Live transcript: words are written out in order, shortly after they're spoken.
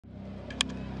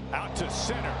Out to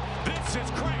center. This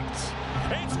is cranked.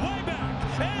 It's way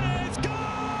back. It is gone!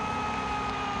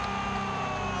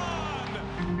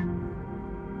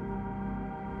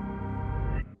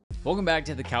 Welcome back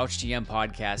to the Couch GM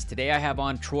podcast. Today I have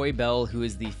on Troy Bell, who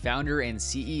is the founder and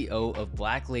CEO of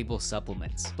Black Label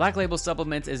Supplements. Black Label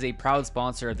Supplements is a proud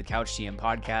sponsor of the Couch GM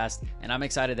podcast, and I'm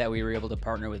excited that we were able to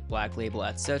partner with Black Label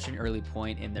at such an early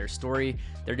point in their story.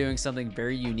 They're doing something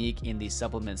very unique in the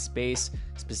supplement space,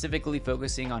 specifically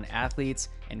focusing on athletes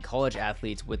and college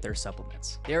athletes with their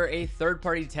supplements. They're a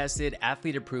third-party tested,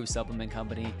 athlete-approved supplement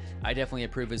company. I definitely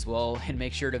approve as well, and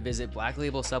make sure to visit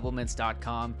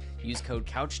blacklabelsupplements.com. Use code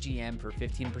CouchGM for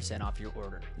 15% off your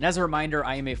order. And as a reminder,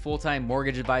 I am a full-time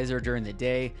mortgage advisor during the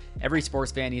day. Every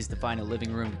sports fan needs to find a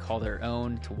living room to call their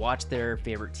own to watch their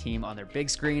favorite team on their big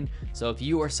screen. So if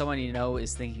you or someone you know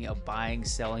is thinking of buying,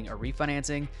 selling, or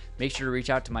refinancing, make sure to reach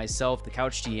out to myself, the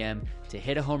Couch GM, to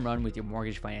hit a home run with your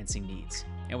mortgage financing needs.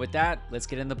 And with that, let's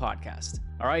get in the podcast.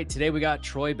 All right, today we got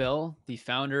Troy Bell, the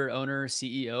founder, owner,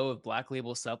 CEO of Black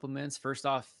Label Supplements. First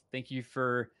off, thank you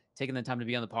for taking the time to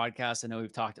be on the podcast. I know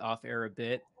we've talked off air a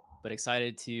bit, but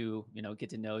excited to, get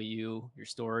to know you, your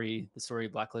story, the story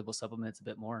of Black Label Supplements a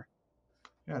bit more.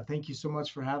 Yeah, thank you so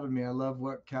much for having me. I love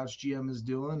what Couch GM is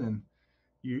doing, and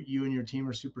you and your team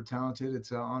are super talented.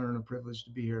 It's an honor and a privilege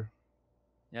to be here.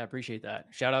 Yeah, I appreciate that.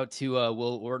 Shout out to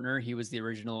Will Ortner. He was the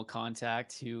original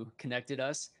contact who connected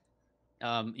us.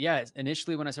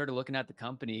 Initially when I started looking at the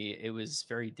company, it was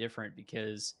very different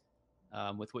because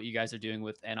with what you guys are doing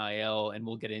with NIL, and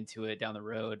we'll get into it down the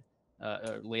road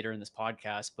later in this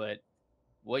podcast, but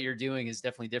what you're doing is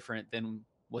definitely different than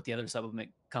what the other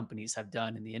supplement companies have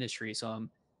done in the industry. So I'm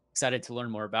excited to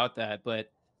learn more about that. But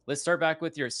let's start back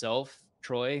with yourself,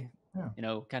 Troy.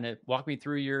 Yeah. Kind of walk me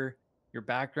through your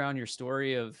background, your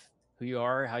story of who you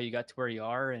are, how you got to where you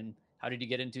are, and how did you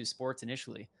get into sports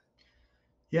initially?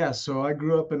 Yeah, so I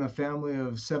grew up in a family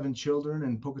of 7 children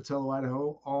in Pocatello,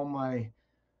 Idaho. All my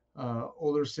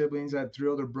older siblings, I had 3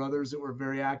 older brothers that were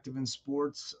very active in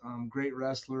sports, great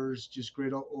wrestlers, just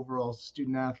great overall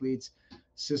student athletes,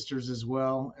 sisters as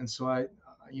well. And so I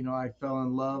fell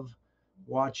in love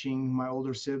watching my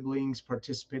older siblings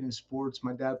participate in sports.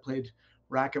 My dad played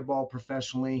racquetball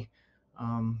professionally,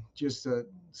 just a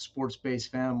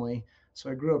sports-based family. So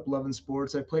I grew up loving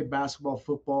sports. I played basketball,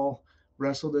 football,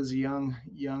 wrestled as a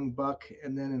young buck,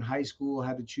 and then in high school I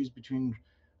had to choose between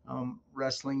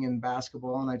wrestling and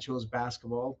basketball, and I chose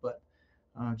basketball. But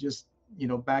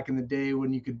back in the day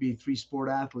when you could be 3 sport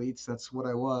athletes, that's what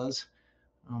I was.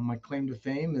 My claim to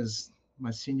fame is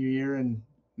my senior year in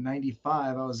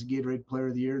 '95. I was the Gatorade Player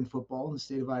of the Year in football in the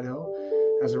state of Idaho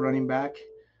as a running back.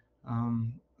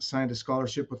 Signed a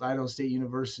scholarship with Idaho State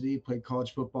University, played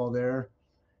college football there,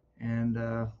 and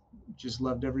just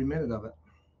loved every minute of it.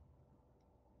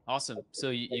 Awesome.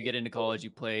 So you get into college, you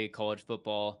play college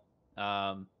football.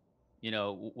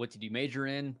 What did you major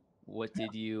in? What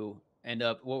did you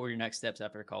what were your next steps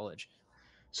after college?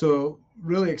 So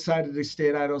really excited to stay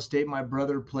at Idaho State. My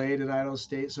brother played at Idaho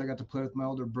State, so I got to play with my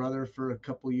older brother for a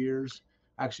couple years,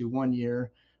 actually 1 year.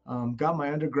 Got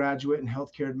my undergraduate in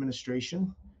healthcare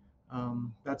administration.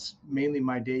 That's mainly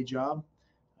my day job.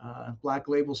 Black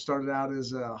Label started out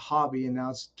as a hobby, and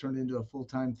now it's turned into a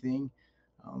full-time thing.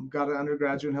 Got an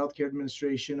undergraduate in healthcare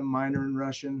administration, a minor in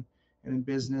Russian and in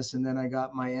business, and then I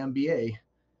got my MBA,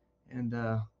 and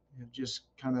have just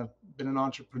kind of been an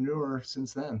entrepreneur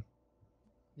since then.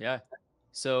 Yeah.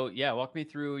 So walk me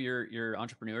through your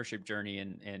entrepreneurship journey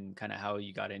and kind of how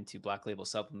you got into Black Label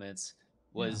Supplements.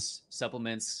 Was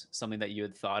supplements something that you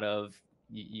had thought of,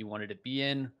 you wanted to be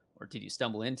in, or did you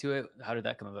stumble into it? How did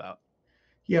that come about?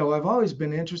 Yeah, well, I've always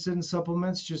been interested in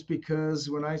supplements just because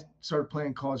when I started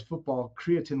playing college football,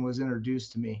 creatine was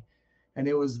introduced to me, and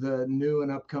it was the new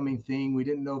and upcoming thing. We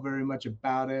didn't know very much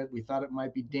about it. We thought it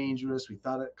might be dangerous. We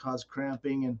thought it caused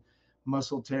cramping and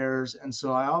muscle tears. And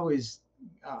so I always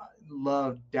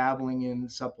loved dabbling in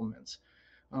supplements.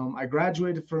 I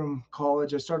graduated from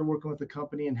college. I started working with a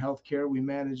company in healthcare. We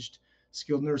managed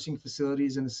skilled nursing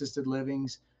facilities and assisted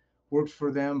livings. Worked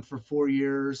for them for 4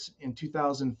 years. In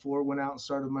 2004, went out and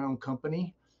started my own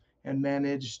company and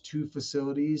managed 2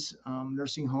 facilities,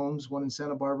 nursing homes, one in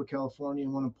Santa Barbara, California,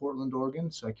 and one in Portland,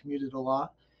 Oregon. So I commuted a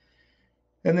lot.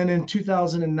 And then in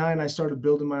 2009, I started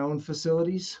building my own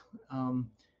facilities.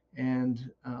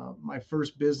 My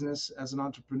first business as an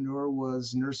entrepreneur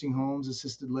was nursing homes,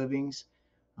 assisted livings.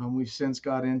 We've since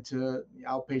got into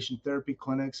outpatient therapy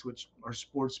clinics, which are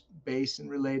sports-based and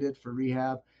related for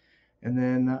rehab, and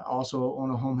then also own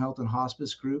a home health and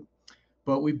hospice group.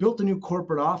 But we built a new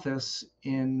corporate office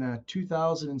in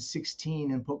 2016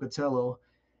 in Pocatello,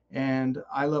 And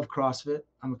I love CrossFit.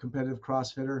 I'm a competitive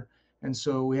CrossFitter. And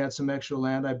so we had some extra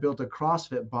land. I built a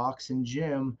CrossFit box and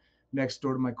gym next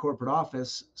door to my corporate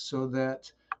office so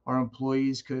that our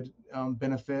employees could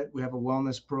benefit. We have a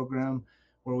wellness program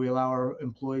where we allow our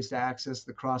employees to access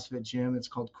the CrossFit gym. It's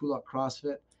called Kulak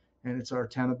CrossFit, and it's our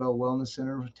Tannabell Wellness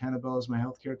Center. Tannabell is my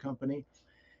healthcare company.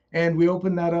 And we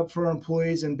opened that up for our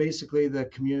employees, and basically the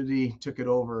community took it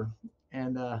over.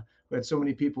 And we had so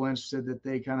many people interested that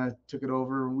they kind of took it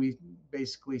over. We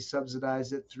basically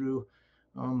subsidized it through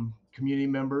community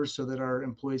members so that our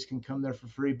employees can come there for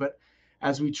free. But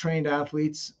as we trained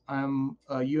athletes, I'm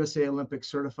USA Olympic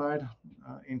certified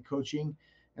in coaching.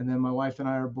 And then my wife and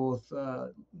I are both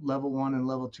level 1 and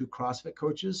level 2 CrossFit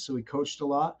coaches. So we coached a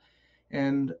lot.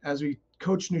 And as we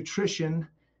coach nutrition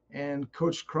and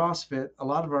coach CrossFit, a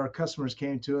lot of our customers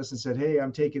came to us and said, "Hey,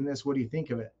 I'm taking this. What do you think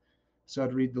of it?" So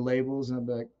I'd read the labels and I'd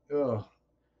be like, "Oh,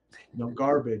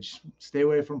 garbage. Stay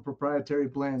away from proprietary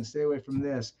blends. Stay away from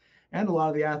this." And a lot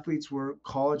of the athletes were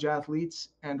college athletes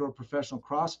and or professional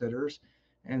CrossFitters.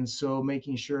 And so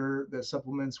making sure that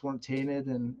supplements weren't tainted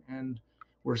and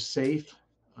were safe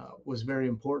was very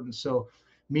important. So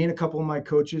me and a couple of my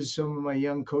coaches, some of my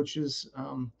young coaches,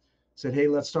 said, "Hey,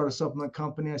 let's start a supplement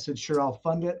company." I said, "Sure, I'll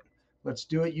fund it. Let's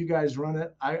do it. You guys run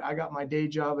it." I got my day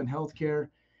job in healthcare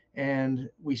and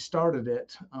we started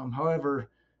it. However,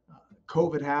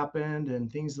 COVID happened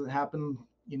and things that happened,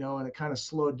 and it kind of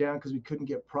slowed down because we couldn't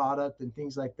get product and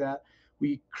things like that.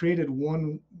 We created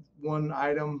one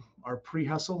item, our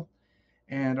pre-hustle,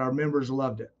 and our members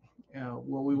loved it.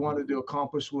 What we wanted to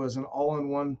accomplish was an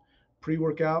all-in-one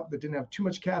pre-workout that didn't have too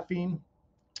much caffeine.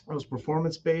 It was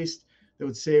performance-based. That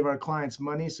would save our clients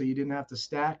money, so you didn't have to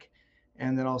stack,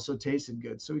 and that also tasted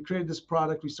good. So we created this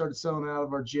product. We started selling it out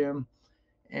of our gym,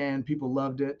 and people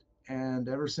loved it. And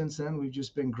ever since then, we've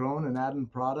just been growing and adding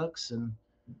products and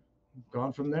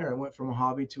gone from there. I went from a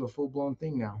hobby to a full-blown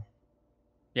thing now.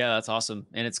 Yeah, that's awesome.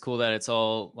 And it's cool that it's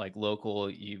all like local.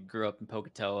 You grew up in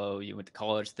Pocatello, you went to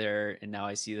college there, and now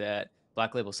I see that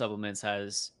Black Label Supplements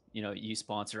has, you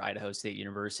sponsor Idaho State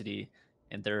University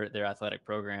and their athletic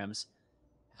programs.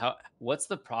 What's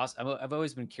the process? I've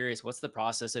always been curious, what's the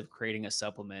process of creating a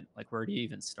supplement? Like where do you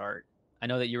even start? I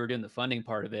know that you were doing the funding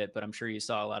part of it, but I'm sure you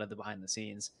saw a lot of the behind the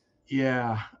scenes.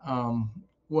 Yeah.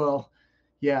 Well,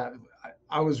 yeah,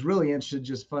 I was really interested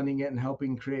just funding it and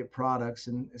helping create products.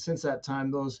 And since that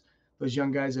time, those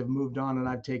young guys have moved on, and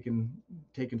I've taken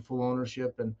full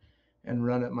ownership and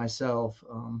run it myself,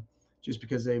 just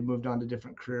because they moved on to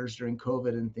different careers during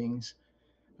COVID and things.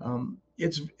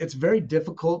 It's very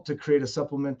difficult to create a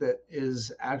supplement that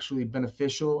is actually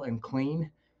beneficial and clean.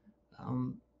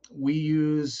 Um, we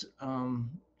use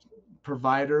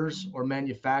providers or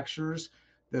manufacturers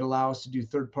that allow us to do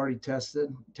third-party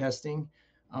testing.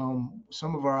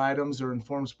 Some of our items are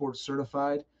Informed Sports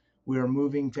certified. We are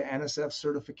moving to NSF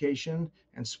certification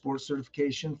and sports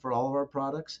certification for all of our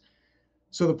products.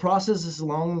 So the process is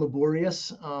long and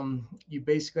laborious. You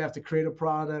basically have to create a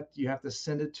product. You have to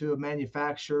send it to a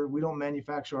manufacturer. We don't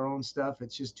manufacture our own stuff.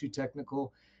 It's just too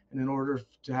technical. And in order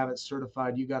to have it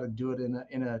certified, you got to do it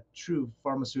in a true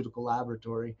pharmaceutical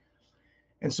laboratory.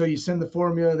 And so you send the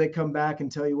formula, they come back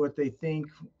and tell you what they think.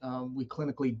 We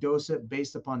clinically dose it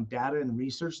based upon data and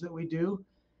research that we do.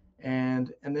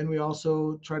 And then we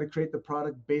also try to create the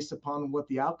product based upon what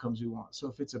the outcomes we want. So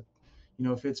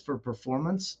if it's for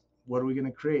performance, what are we going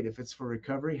to create? If it's for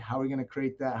recovery, how are we going to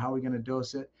create that? How are we going to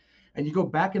dose it? And you go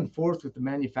back and forth with the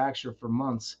manufacturer for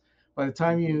months. By the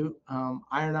time you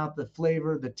iron out the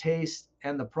flavor, the taste,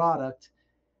 and the product,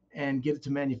 and get it to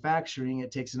manufacturing,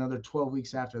 it takes another 12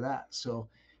 weeks after that. So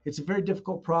it's a very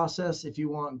difficult process if you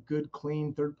want good,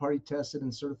 clean, third-party tested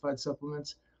and certified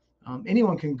supplements.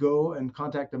 Anyone can go and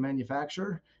contact a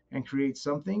manufacturer and create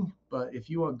something, but if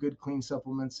you want good, clean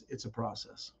supplements, it's a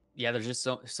process. Yeah, there's just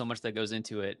so much that goes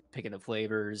into it, picking the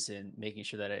flavors and making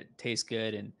sure that it tastes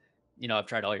good. And I've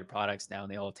tried all your products now,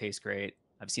 and they all taste great.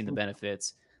 I've seen the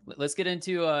benefits. Let's get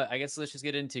into. I guess let's just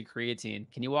get into creatine.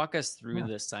 Can you walk us through Yeah.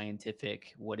 the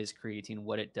scientific? What is creatine?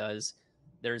 What it does?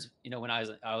 There's, when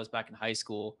I was back in high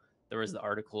school, there was the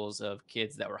articles of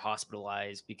kids that were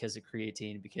hospitalized because of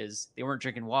creatine because they weren't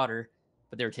drinking water,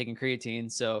 but they were taking creatine.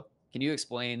 So, can you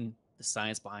explain the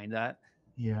science behind that?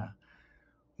 Yeah.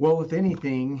 Well, with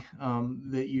anything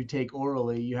that you take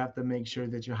orally, you have to make sure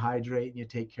that you hydrate and you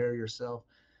take care of yourself.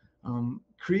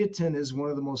 Creatine is one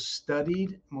of the most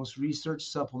studied, most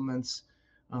researched supplements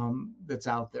that's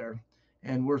out there.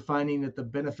 And we're finding that the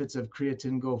benefits of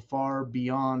creatine go far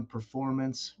beyond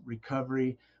performance,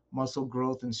 recovery, muscle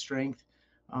growth, and strength.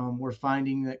 We're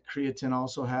finding that creatine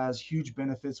also has huge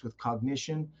benefits with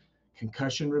cognition.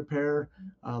 concussion repair.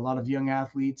 A lot of young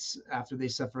athletes, after they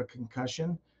suffer a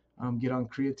concussion, get on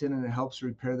creatine, and it helps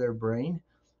repair their brain.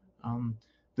 Um,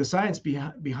 the science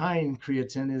behind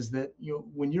creatine is that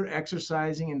when you're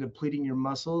exercising and depleting your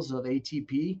muscles of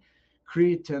ATP,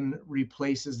 creatine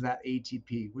replaces that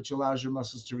ATP, which allows your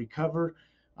muscles to recover,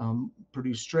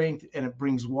 produce strength, and it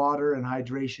brings water and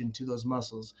hydration to those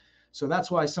muscles. So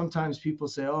that's why sometimes people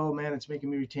say, "Oh man, it's making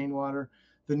me retain water."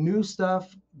 The new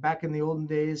stuff back in the olden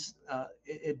days,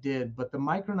 it did, but the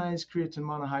micronized creatine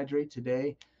monohydrate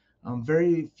today,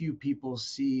 very few people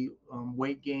see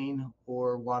weight gain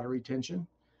or water retention.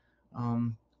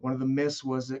 One of the myths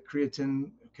was that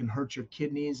creatine can hurt your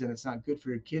kidneys and it's not good for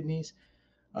your kidneys.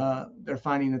 They're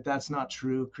finding that that's not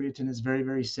true. Creatine is very,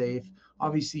 very safe.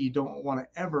 Obviously, you don't want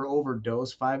to ever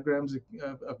overdose. 5 grams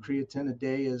of creatine a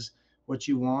day is what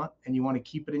you want, and you want to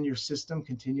keep it in your system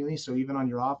continually. So even on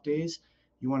your off days,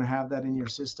 you want to have that in your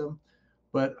system.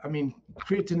 But I mean,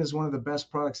 creatine is one of the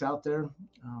best products out there.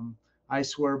 I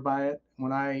swear by it.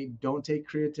 When I don't take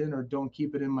creatine or don't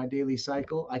keep it in my daily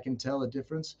cycle, I can tell a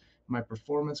difference in my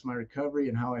performance, my recovery,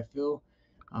 and how I feel.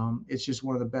 It's just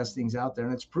one of the best things out there,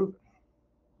 and it's proven.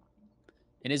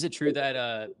 And is it true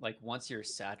that like once you're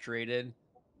saturated,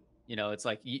 it's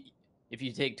like if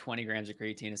you take 20 grams of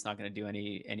creatine, it's not going to do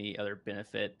any other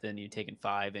benefit than you taking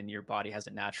 5, and your body has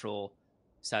a natural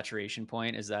saturation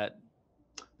point. Is that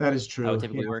That is how it true. Yeah.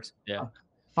 typically works? Yeah.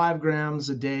 5 grams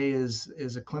a day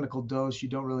is a clinical dose. You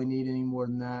don't really need any more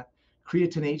than that.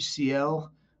 Creatine HCl,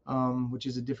 which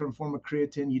is a different form of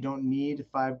creatine, you don't need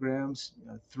 5 grams.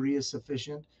 3 is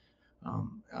sufficient,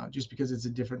 just because it's a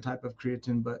different type of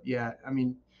creatine. But yeah, I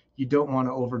mean, you don't want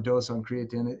to overdose on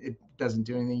creatine. It doesn't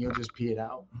do anything. You'll just pee it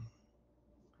out.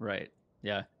 Right.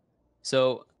 Yeah.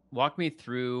 So walk me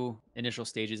through initial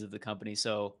stages of the company.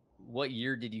 So what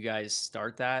year did you guys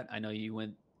start that? I know you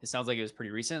went, it sounds like it was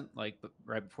pretty recent, like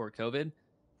right before COVID.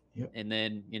 Yep. And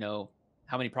then,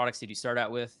 how many products did you start out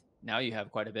with? Now you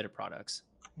have quite a bit of products.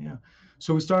 Yeah.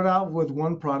 So we started out with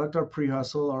one product, our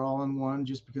pre-hustle, our all-in-one,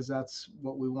 just because that's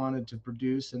what we wanted to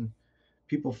produce, and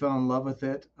people fell in love with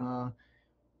it.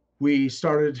 We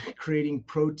started creating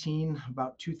protein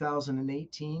about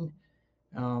 2018,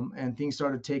 and things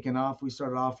started taking off. We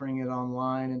started offering it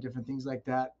online and different things like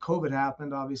that. COVID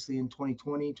happened, obviously, in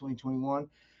 2020, 2021.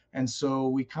 And so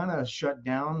we kind of shut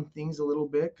down things a little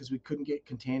bit because we couldn't get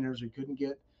containers, we couldn't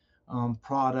get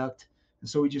product. And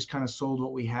so we just kind of sold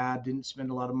what we had, didn't spend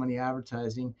a lot of money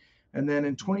advertising. And then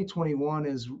in 2021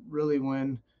 is really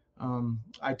when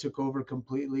I took over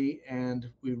completely,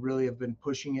 and we really have been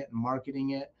pushing it and marketing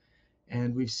it.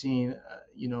 And we've seen,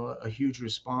 a huge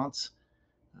response.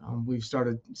 We've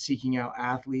started seeking out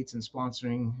athletes and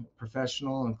sponsoring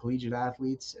professional and collegiate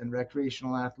athletes and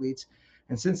recreational athletes.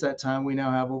 And since that time, we now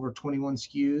have over 21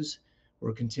 SKUs.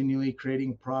 We're continually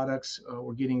creating products.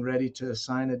 We're getting ready to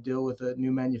sign a deal with a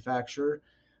new manufacturer,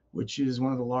 which is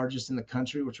one of the largest in the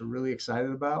country, which we're really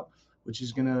excited about, which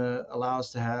is going to allow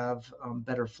us to have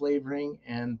better flavoring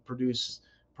and produce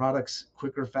products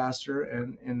quicker, faster,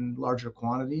 and in larger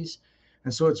quantities.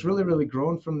 And so it's really, really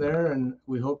grown from there. And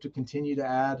we hope to continue to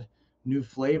add new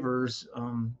flavors,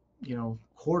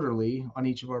 quarterly on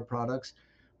each of our products.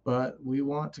 But we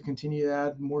want to continue to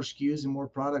add more SKUs and more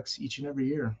products each and every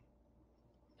year.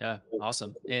 Yeah,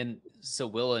 awesome. And so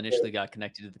Willa initially got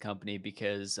connected to the company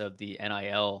because of the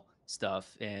NIL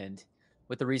stuff. And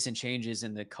with the recent changes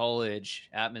in the college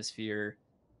atmosphere,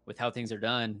 with how things are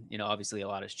done, obviously a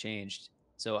lot has changed.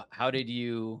 So how did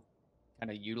you kind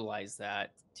of utilize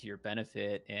that to your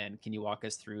benefit? And can you walk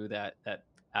us through that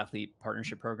athlete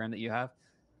partnership program that you have?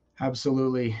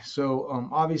 Absolutely. So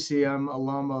obviously, I'm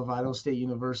alum of Idaho State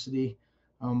University.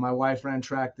 My wife ran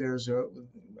track there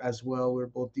as well. We're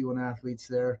both D1 athletes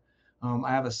there.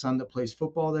 I have a son that plays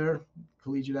football there,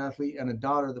 collegiate athlete, and a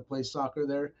daughter that plays soccer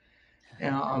there.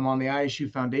 And I'm on the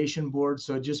ISU Foundation board,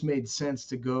 so it just made sense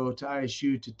to go to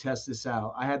ISU to test this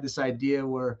out. I had this idea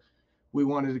where we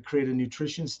wanted to create a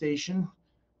nutrition station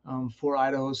for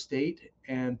Idaho State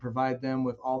and provide them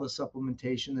with all the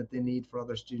supplementation that they need for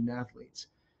other student athletes.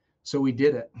 So we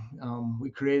did it. We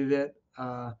created it.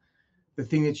 The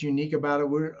thing that's unique about it,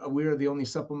 we are the only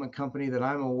supplement company that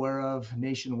I'm aware of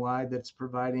nationwide that's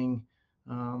providing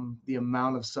the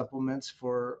amount of supplements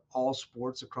for all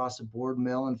sports across the board,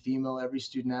 male and female, every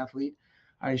student athlete.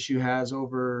 ISU has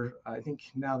over, I think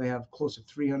now they have close to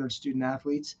 300 student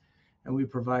athletes, and we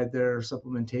provide their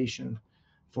supplementation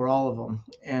for all of them.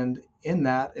 And in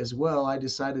that as well, I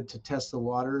decided to test the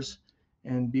waters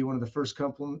and be one of the first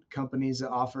companies that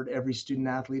offered every student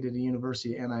athlete at a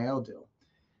university NIL deal.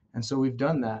 And so we've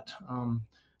done that.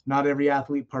 Not every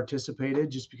athlete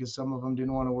participated just because some of them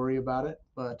didn't want to worry about it,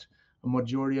 but a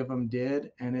majority of them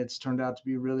did, and it's turned out to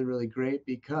be really, really great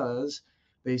because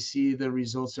they see the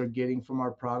results they're getting from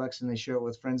our products and they share it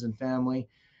with friends and family.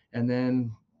 And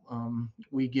then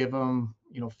we give them,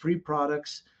 free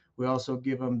products. We also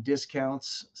give them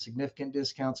discounts, significant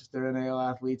discounts if they're NAL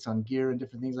athletes on gear and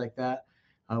different things like that.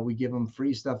 We give them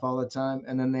free stuff all the time,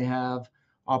 and then they have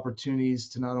opportunities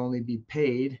to not only be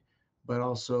paid but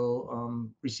also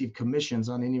receive commissions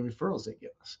on any referrals they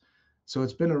give us. So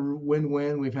it's been a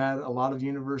win-win. We've had a lot of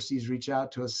universities reach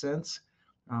out to us since.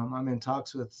 I'm in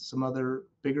talks with some other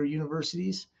bigger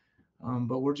universities,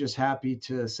 but we're just happy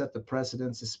to set the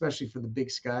precedence, especially for the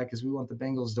Big Sky, because we want the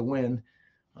Bengals to win.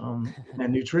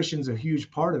 And nutrition's a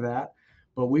huge part of that.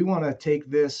 But we want to take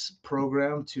this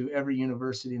program to every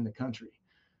university in the country.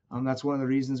 That's one of the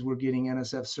reasons we're getting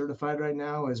NSF certified right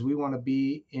now, is we want to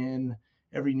be in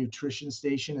every nutrition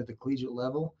station at the collegiate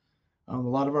level. A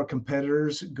lot of our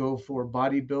competitors go for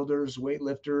bodybuilders,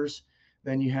 weightlifters.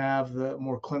 Then you have the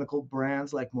more clinical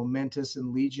brands like Momentous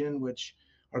and Legion, which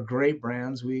are great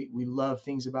brands. We love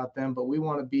things about them, but we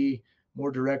want to be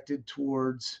more directed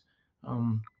towards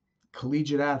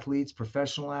collegiate athletes,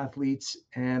 professional athletes,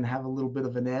 and have a little bit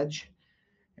of an edge.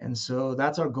 And so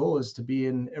that's our goal, is to be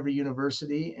in every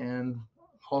university. And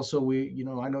also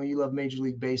I know you love Major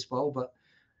League Baseball, but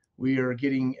we are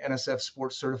getting NSF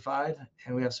sports certified,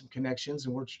 and we have some connections,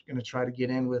 and we're going to try to get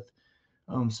in with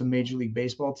some Major League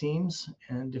Baseball teams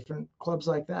and different clubs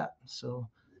like that. So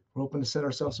we're hoping to set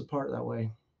ourselves apart that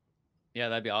way. Yeah,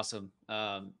 that'd be awesome.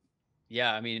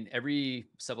 Yeah, I mean, every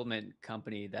supplement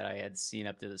company that I had seen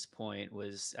up to this point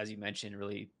was, as you mentioned,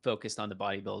 really focused on the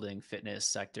bodybuilding fitness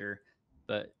sector.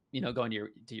 But going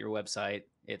to your website,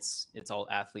 it's all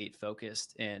athlete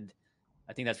focused, and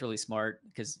I think that's really smart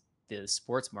because the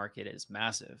sports market is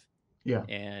massive. Yeah.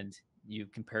 And you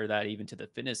compare that even to the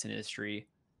fitness industry,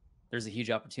 there's a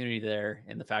huge opportunity there.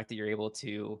 And the fact that you're able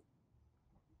to,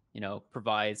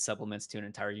 provide supplements to an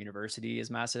entire university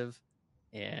is massive.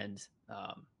 And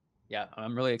yeah,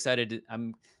 I'm really excited.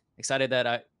 I'm excited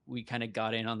that we kind of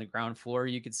got in on the ground floor,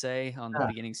 you could say, on the Yeah.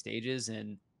 beginning stages,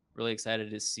 and really excited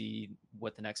to see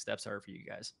what the next steps are for you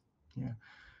guys. Yeah.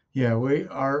 Yeah,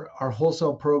 our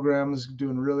wholesale program is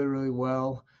doing really, really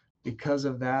well. Because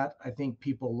of that, I think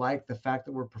people like the fact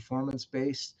that we're performance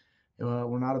based.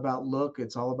 We're not about look;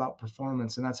 it's all about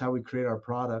performance, and that's how we create our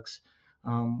products.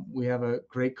 We have a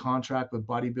great contract with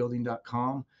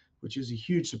bodybuilding.com, which is a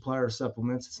huge supplier of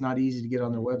supplements. It's not easy to get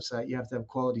on their website. You have to have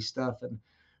quality stuff, and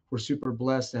we're super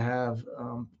blessed to have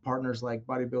partners like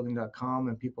bodybuilding.com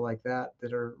and people like that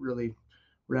that are really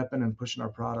repping and pushing our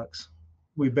products.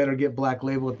 We better get Black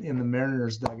Label in the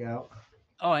Mariners dugout.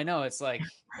 Oh, I know. It's like,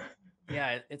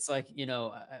 yeah, it's like,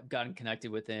 I've gotten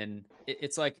connected within,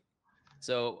 it's like,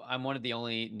 so I'm one of the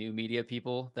only new media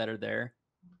people that are there.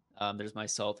 There's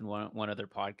myself and one other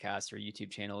podcast or YouTube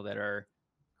channel that are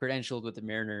credentialed with the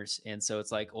Mariners, and so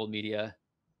it's like old media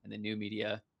and the new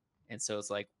media, and so it's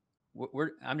like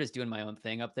I'm just doing my own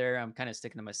thing up there. I'm kind of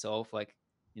sticking to myself. Like,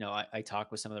 I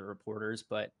talk with some of the reporters,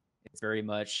 but it's very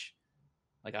much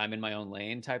like I'm in my own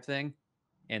lane type thing,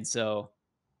 and so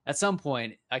at some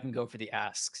point I can go for the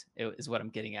asks is what I'm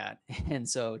getting at, and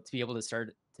so to be able to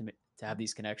start to have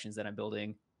these connections that I'm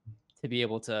building, to be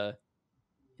able to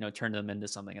turn them into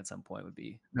something at some point would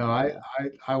be No, really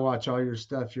cool. I watch all your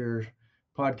stuff. Your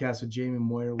podcast with Jamie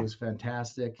Moyer was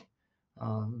fantastic.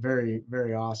 Very,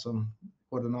 very awesome.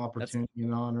 What an That's opportunity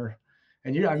and honor.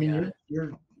 And yeah.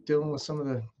 you're dealing with some of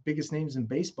the biggest names in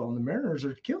baseball, and the Mariners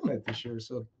are killing it this year.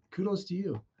 So kudos to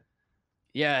you.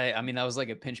 Yeah, I mean, that was like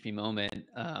a pinch me moment.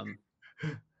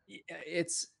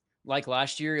 It's like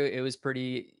last year, it was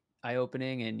pretty eye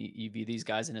opening, and you view these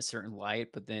guys in a certain light,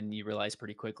 but then you realize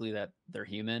pretty quickly that they're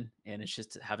human, and it's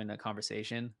just having a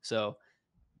conversation. So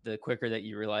the quicker that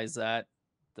you realize that,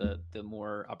 the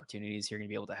more opportunities you're going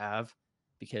to be able to have,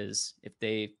 because if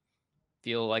they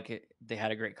feel like they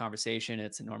had a great conversation,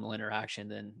 it's a normal interaction,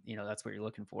 then that's what you're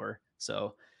looking for.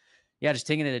 So yeah, just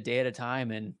taking it a day at a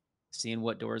time and seeing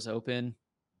what doors open,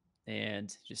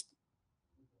 and just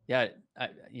yeah,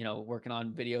 working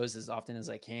on videos as often as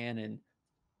I can, and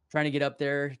trying to get up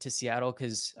there to Seattle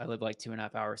because I live like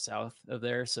 2.5 hours south of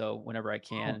there. So whenever I Oh,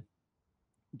 can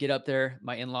get up there,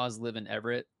 my in-laws live in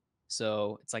Everett,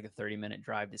 so it's like a 30-minute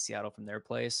drive to Seattle from their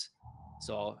place.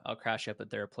 So I'll crash up at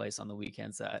their place on the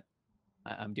weekends that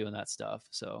I'm doing that stuff.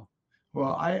 So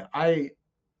well, I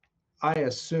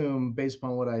assume, based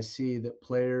upon what I see, that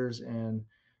players and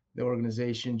the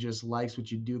organization just likes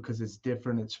what you do because it's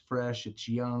different, it's fresh, it's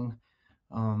young,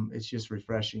 it's just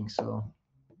refreshing. So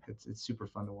it's super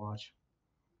fun to watch.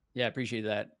 yeah, I appreciate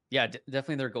that. Yeah,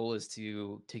 definitely their goal is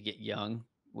to get young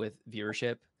with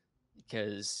viewership.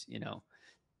 because, you know,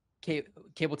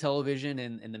 cable television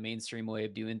and the mainstream way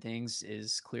of doing things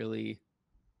is clearly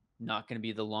not going to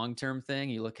be the long-term thing.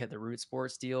 You look at the Root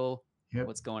Sports deal, Yep.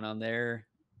 what's going on there.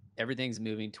 Everything's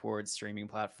moving towards streaming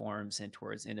platforms and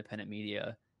towards independent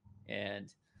media.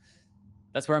 And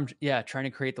that's where I'm, trying to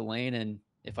create the lane. And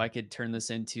if I could turn this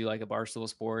into like a Barstool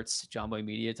Sports, John Boy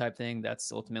Media type thing,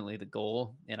 that's ultimately the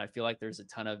goal. And I feel like there's a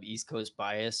ton of East Coast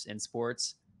bias in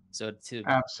sports. So to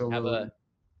have Absolutely.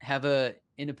 a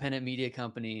independent media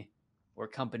company or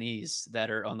companies that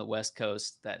are on the West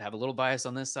Coast that have a little bias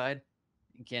on this side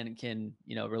can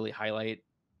really highlight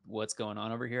what's going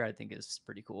on over here, I think is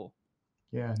pretty cool.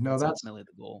 Yeah. No, That's that's, ultimately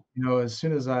the goal. as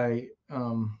soon as I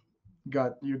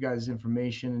got your guys'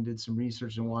 information and did some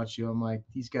research and watched you, I'm like,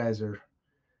 these guys are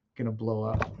gonna blow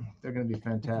up. They're gonna be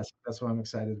fantastic. That's why I'm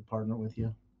excited to partner with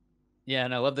you. Yeah,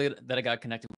 and I love that I got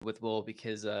connected with Will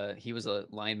because he was a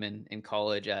lineman in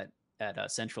college at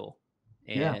Central,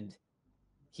 Yeah. and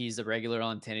he's a regular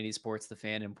on 1080 Sports, the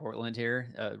Fan in Portland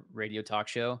here, a radio talk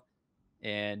show.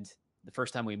 And the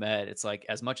first time we met, it's like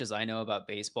as much as I know about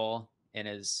baseball, and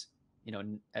as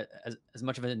as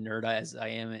much of a nerd as I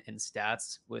am in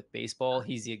stats with baseball,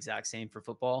 he's the exact same for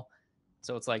football.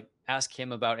 So it's like ask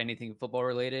him about anything football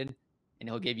related, and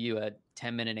he'll give you a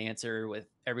 10-minute answer with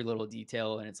every little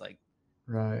detail, and it's like,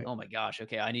 Right. oh my gosh,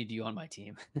 okay, I need you on my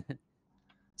team.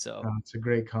 So, It's a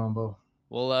great combo.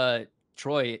 well,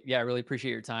 Troy, yeah, I really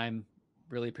appreciate your time.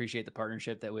 Really appreciate the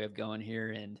partnership that we have going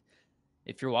here. And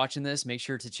if you're watching this, make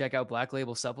sure to check out Black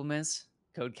Label Supplements,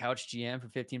 code CouchGM for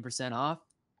 15% off.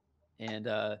 And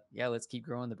let's keep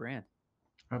growing the brand.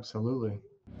 Absolutely.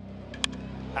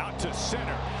 Out to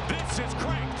center. This is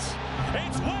cranked.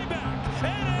 It's way back.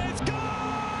 And it's gone.